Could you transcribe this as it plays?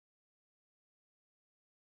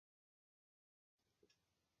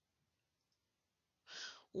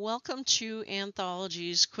Welcome to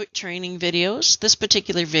Anthology's quick training videos. This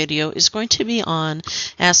particular video is going to be on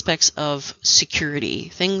aspects of security,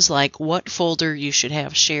 things like what folder you should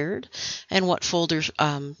have shared and what folder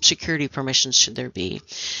security permissions should there be.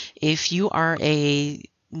 If you are a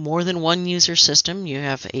more than one user system, you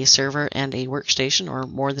have a server and a workstation or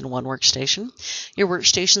more than one workstation. Your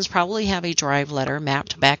workstations probably have a drive letter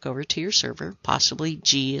mapped back over to your server, possibly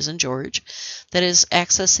G as in George, that is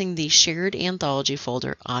accessing the shared Anthology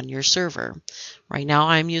folder on your server. Right now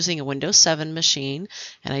I'm using a Windows 7 machine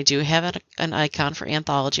and I do have an icon for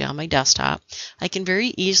Anthology on my desktop. I can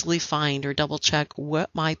very easily find or double check what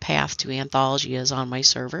my path to Anthology is on my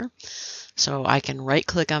server. So I can right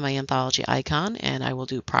click on my Anthology icon and I will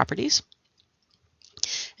do Properties.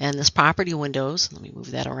 And this property windows, let me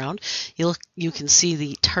move that around, you can see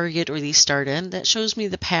the target or the start in. That shows me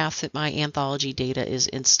the path that my Anthology data is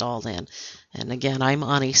installed in. And again, I'm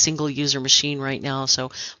on a single user machine right now,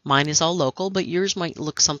 so mine is all local, but yours might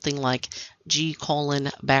look something like g:\val.exe.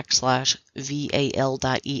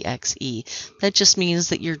 That just means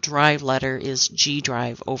that your drive letter is G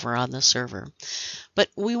drive over on the server. But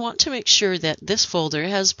we want to make sure that this folder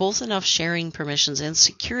has both enough sharing permissions and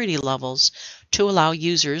security levels to allow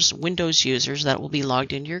users, Windows users that will be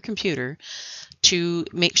logged into your computer, to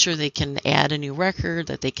make sure they can add a new record,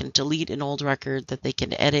 that they can delete an old record, that they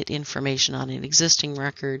can edit information on an existing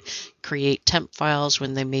record, create temp files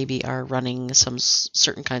when they maybe are running some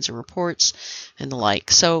certain kinds of reports and the like.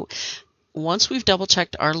 So once we've double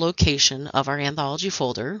checked our location of our Anthology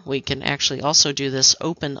folder, we can actually also do this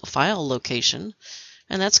open file location,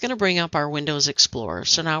 and that's going to bring up our Windows Explorer.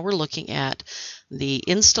 So now we're looking at the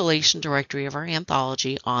installation directory of our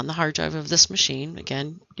Anthology on the hard drive of this machine.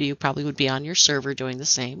 Again, you probably would be on your server doing the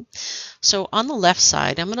same. So on the left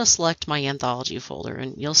side, I'm going to select my Anthology folder,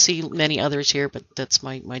 and you'll see many others here, but that's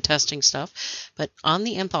my testing stuff. But on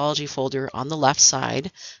the Anthology folder on the left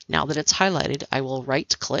side, now that it's highlighted, I will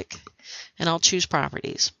right click and I'll choose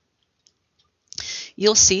Properties.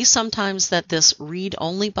 You'll see sometimes that this read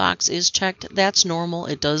only box is checked. That's normal.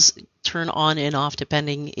 It does turn on and off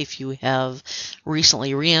depending if you have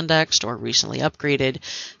recently reindexed or recently upgraded.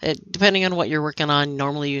 Depending on what you're working on,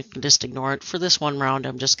 normally you can just ignore it. For this one round,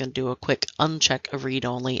 I'm just going to do a quick uncheck of read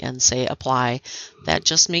only and say apply. That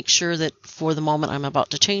just makes sure that for the moment I'm about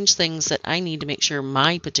to change things, that I need to make sure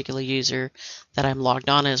my particular user that I'm logged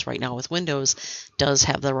on as right now with Windows does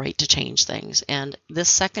have the right to change things. And this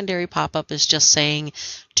secondary pop-up is just saying,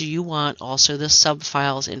 do you want also the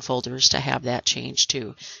sub-files and folders to have that change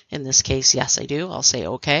too? In this case, yes, I do. I'll say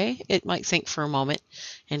OK. It might think for a moment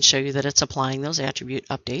and show you that it's applying those attribute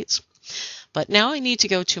updates. But now I need to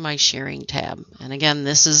go to my sharing tab. And again,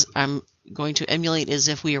 this is, I'm going to emulate as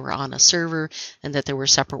if we were on a server and that there were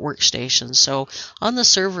separate workstations. So on the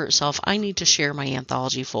server itself, I need to share my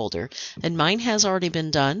Anthology folder. And mine has already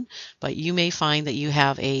been done, but you may find that you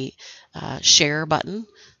have a share button.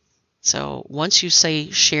 So once you say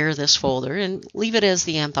share this folder, and leave it as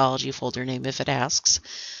the Anthology folder name if it asks,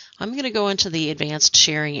 I'm going to go into the advanced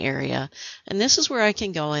sharing area, and this is where I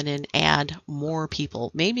can go in and add more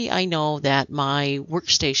people. Maybe I know that my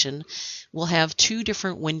workstation will have 2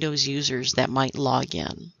 different Windows users that might log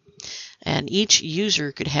in, and each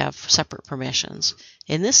user could have separate permissions.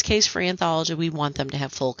 In this case for Anthology, we want them to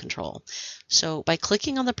have full control. So by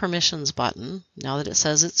clicking on the permissions button, now that it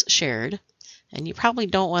says it's shared, and you probably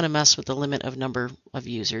don't want to mess with the limit of number of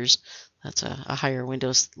users. That's a higher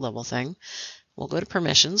Windows level thing. We'll go to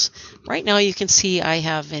permissions. Right now you can see I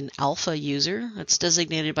have an alpha user. It's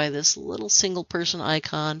designated by this little single person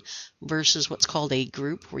icon versus what's called a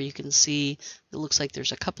group, where you can see it looks like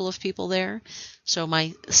there's a couple of people there. So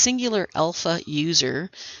my singular alpha user,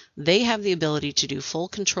 they have the ability to do full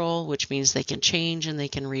control, which means they can change and they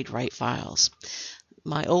can read-write files.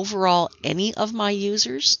 My overall, any of my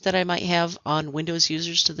users that I might have on Windows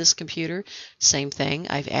users to this computer, same thing.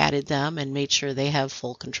 I've added them and made sure they have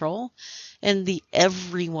full control. And the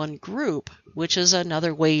everyone group, which is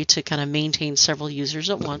another way to kind of maintain several users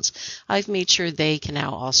at once, I've made sure they can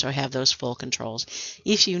now also have those full controls.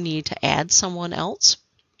 If you need to add someone else,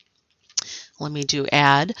 let me do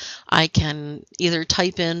add. I can either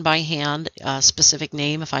type in by hand a specific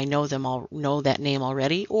name if I know that name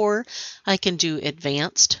already, or I can do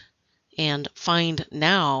advanced and find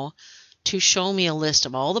now to show me a list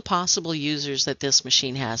of all the possible users that this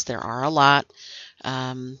machine has. There are a lot,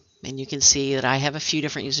 and you can see that I have a few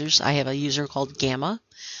different users. I have a user called Gamma.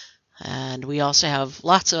 And we also have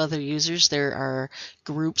lots of other users. There are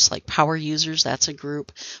groups like power users, that's a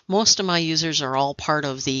group. Most of my users are all part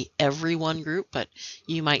of the everyone group, but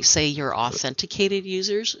you might say your authenticated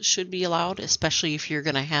users should be allowed, especially if you're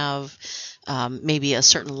going to have maybe a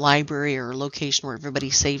certain library or location where everybody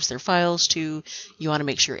saves their files to. You want to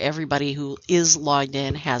make sure everybody who is logged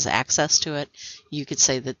in has access to it. You could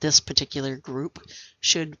say that this particular group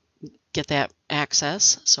should get that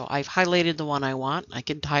access. So I've highlighted the one I want. I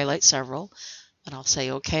could highlight several, and I'll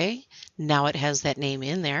say OK. Now it has that name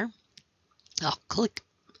in there. I'll click,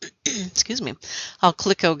 excuse me, I'll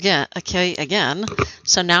click OK again.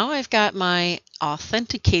 So now I've got my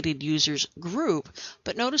authenticated users group,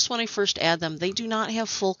 but notice when I first add them, they do not have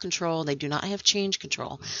full control. They do not have change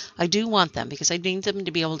control. I do want them because I need them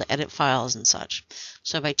to be able to edit files and such.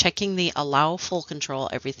 So by checking the allow full control,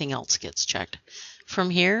 everything else gets checked. From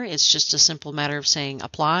here, it's just a simple matter of saying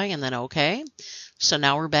apply and then OK. So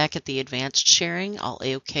now we're back at the advanced sharing. I'll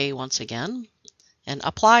OK once again. And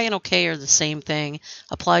apply and OK are the same thing.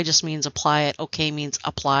 Apply just means apply it. OK means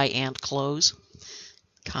apply and close.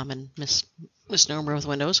 Common misnomer with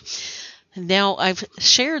Windows. Now I've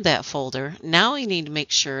shared that folder. Now I need to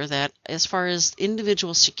make sure that as far as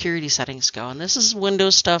individual security settings go, and this is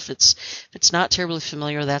Windows stuff, if it's not terribly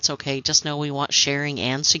familiar, that's okay. Just know we want sharing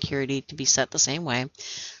and security to be set the same way.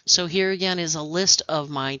 So here again is a list of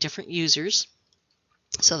my different users.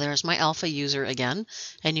 So there's my alpha user again,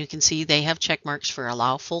 and you can see they have check marks for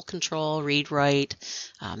allow full control, read, write.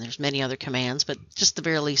 There's many other commands, but just the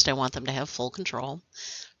very least I want them to have full control.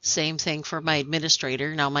 Same thing for my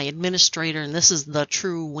administrator. Now my administrator, and this is the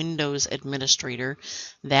true Windows administrator,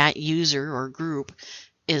 that user or group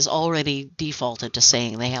is already defaulted to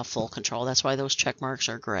saying they have full control. That's why those check marks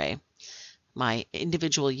are gray. My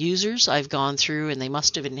individual users, I've gone through and they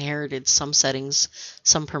must have inherited some settings,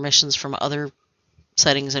 some permissions from other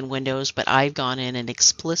settings in Windows, but I've gone in and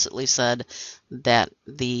explicitly said that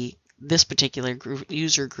this particular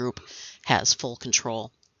user group has full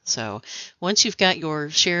control. So once you've got your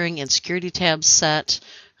sharing and security tabs set,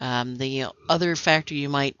 the other factor you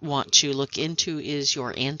might want to look into is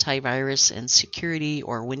your antivirus and security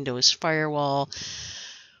or Windows Firewall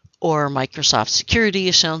or Microsoft Security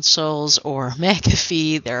Essentials or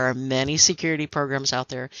McAfee. There are many security programs out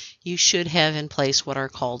there. You should have in place what are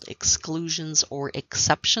called exclusions or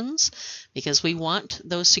exceptions, because we want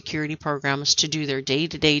those security programs to do their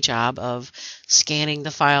day-to-day job of scanning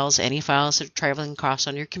the files, any files that are traveling across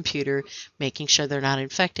on your computer, making sure they're not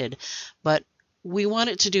infected. But we want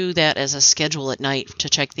it to do that as a schedule at night to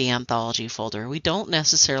check the Anthology folder. We don't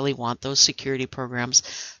necessarily want those security programs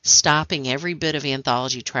stopping every bit of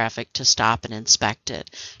Anthology traffic to stop and inspect it.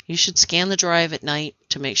 You should scan the drive at night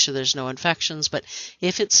to make sure there's no infections, but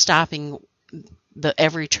if it's stopping the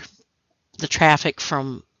traffic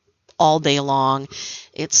from all day long,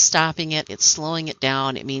 it's stopping it, it's slowing it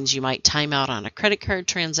down. It means you might time out on a credit card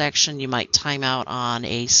transaction, you might time out on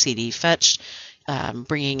a CD fetch,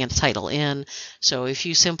 bringing a title in. So if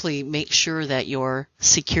you simply make sure that your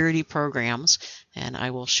security programs, and I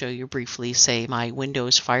will show you briefly, say my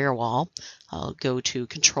Windows Firewall, I'll go to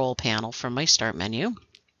Control Panel from my Start menu.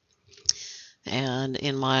 And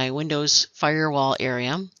in my Windows Firewall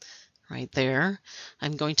area, right there,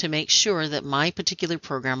 I'm going to make sure that my particular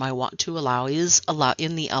program I want to allow is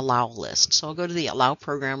in the Allow list. So I'll go to the Allow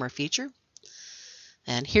Program or Feature.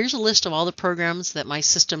 And here's a list of all the programs that my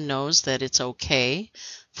system knows that it's okay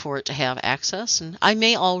for it to have access. And I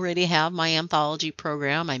may already have my Anthology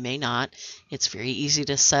program, I may not. It's very easy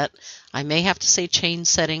to set. I may have to say change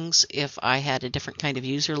settings if I had a different kind of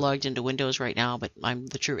user logged into Windows right now, but I'm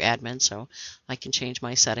the true admin, so I can change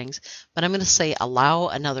my settings. But I'm going to say allow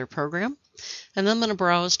another program, and then I'm going to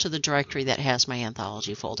browse to the directory that has my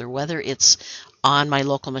Anthology folder, whether it's on my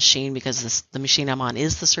local machine because the machine I'm on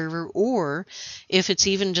is the server, or if it's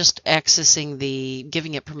even just accessing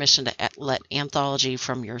giving it permission to let Anthology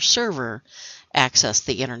from your server access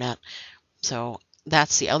the internet. So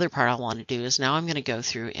that's the other part I want to do, is now I'm going to go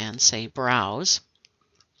through and say browse,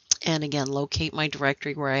 and again locate my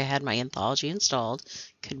directory where I had my Anthology installed.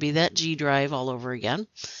 Could be that G drive all over again.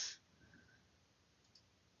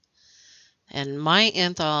 And my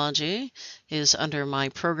Anthology is under my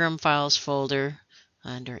Program Files folder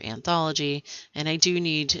under Anthology, and I do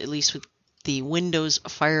need, at least with the Windows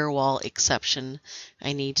Firewall exception,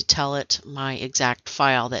 I need to tell it my exact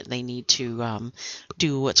file that they need to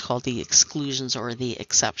do what's called the exclusions or the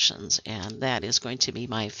exceptions, and that is going to be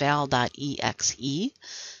my val.exe.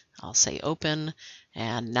 I'll say open,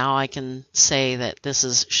 and now I can say that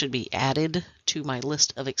this should be added to my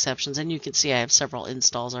list of exceptions, and you can see I have several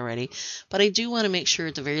installs already, but I do want to make sure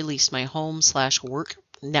at the very least my home/work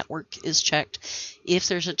network is checked. If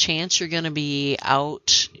there's a chance you're going to be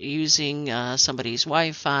out using somebody's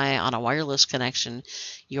Wi-Fi on a wireless connection,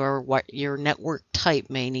 your network type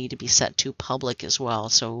may need to be set to public as well.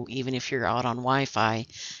 So even if you're out on Wi-Fi,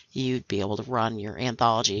 you'd be able to run your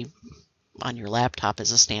Anthology on your laptop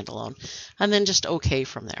as a standalone, and then just OK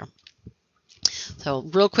from there. So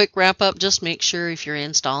real quick wrap up, just make sure if you're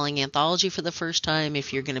installing Anthology for the first time,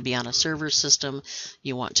 if you're going to be on a server system,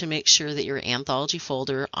 you want to make sure that your Anthology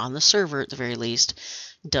folder on the server at the very least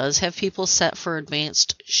does have people set for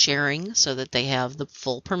advanced sharing so that they have the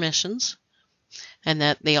full permissions, and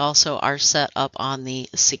that they also are set up on the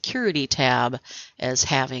security tab as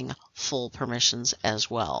having full permissions as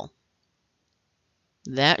well.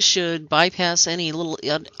 That should bypass any little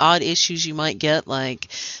odd issues you might get, like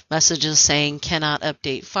messages saying cannot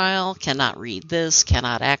update file, cannot read this,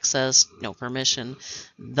 cannot access, no permission.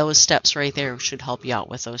 Those steps right there should help you out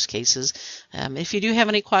with those cases. If you do have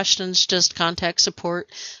any questions, just contact support.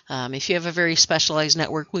 If you have a very specialized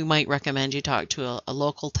network, we might recommend you talk to a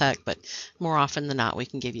local tech, but more often than not, we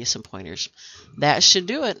can give you some pointers. That should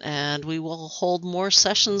do it, and we will hold more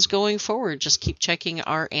sessions going forward. Just keep checking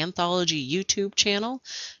our Anthology YouTube channel,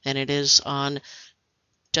 and it is on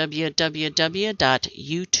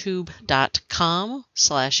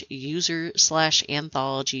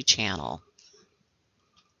www.youtube.com/user/anthology channel.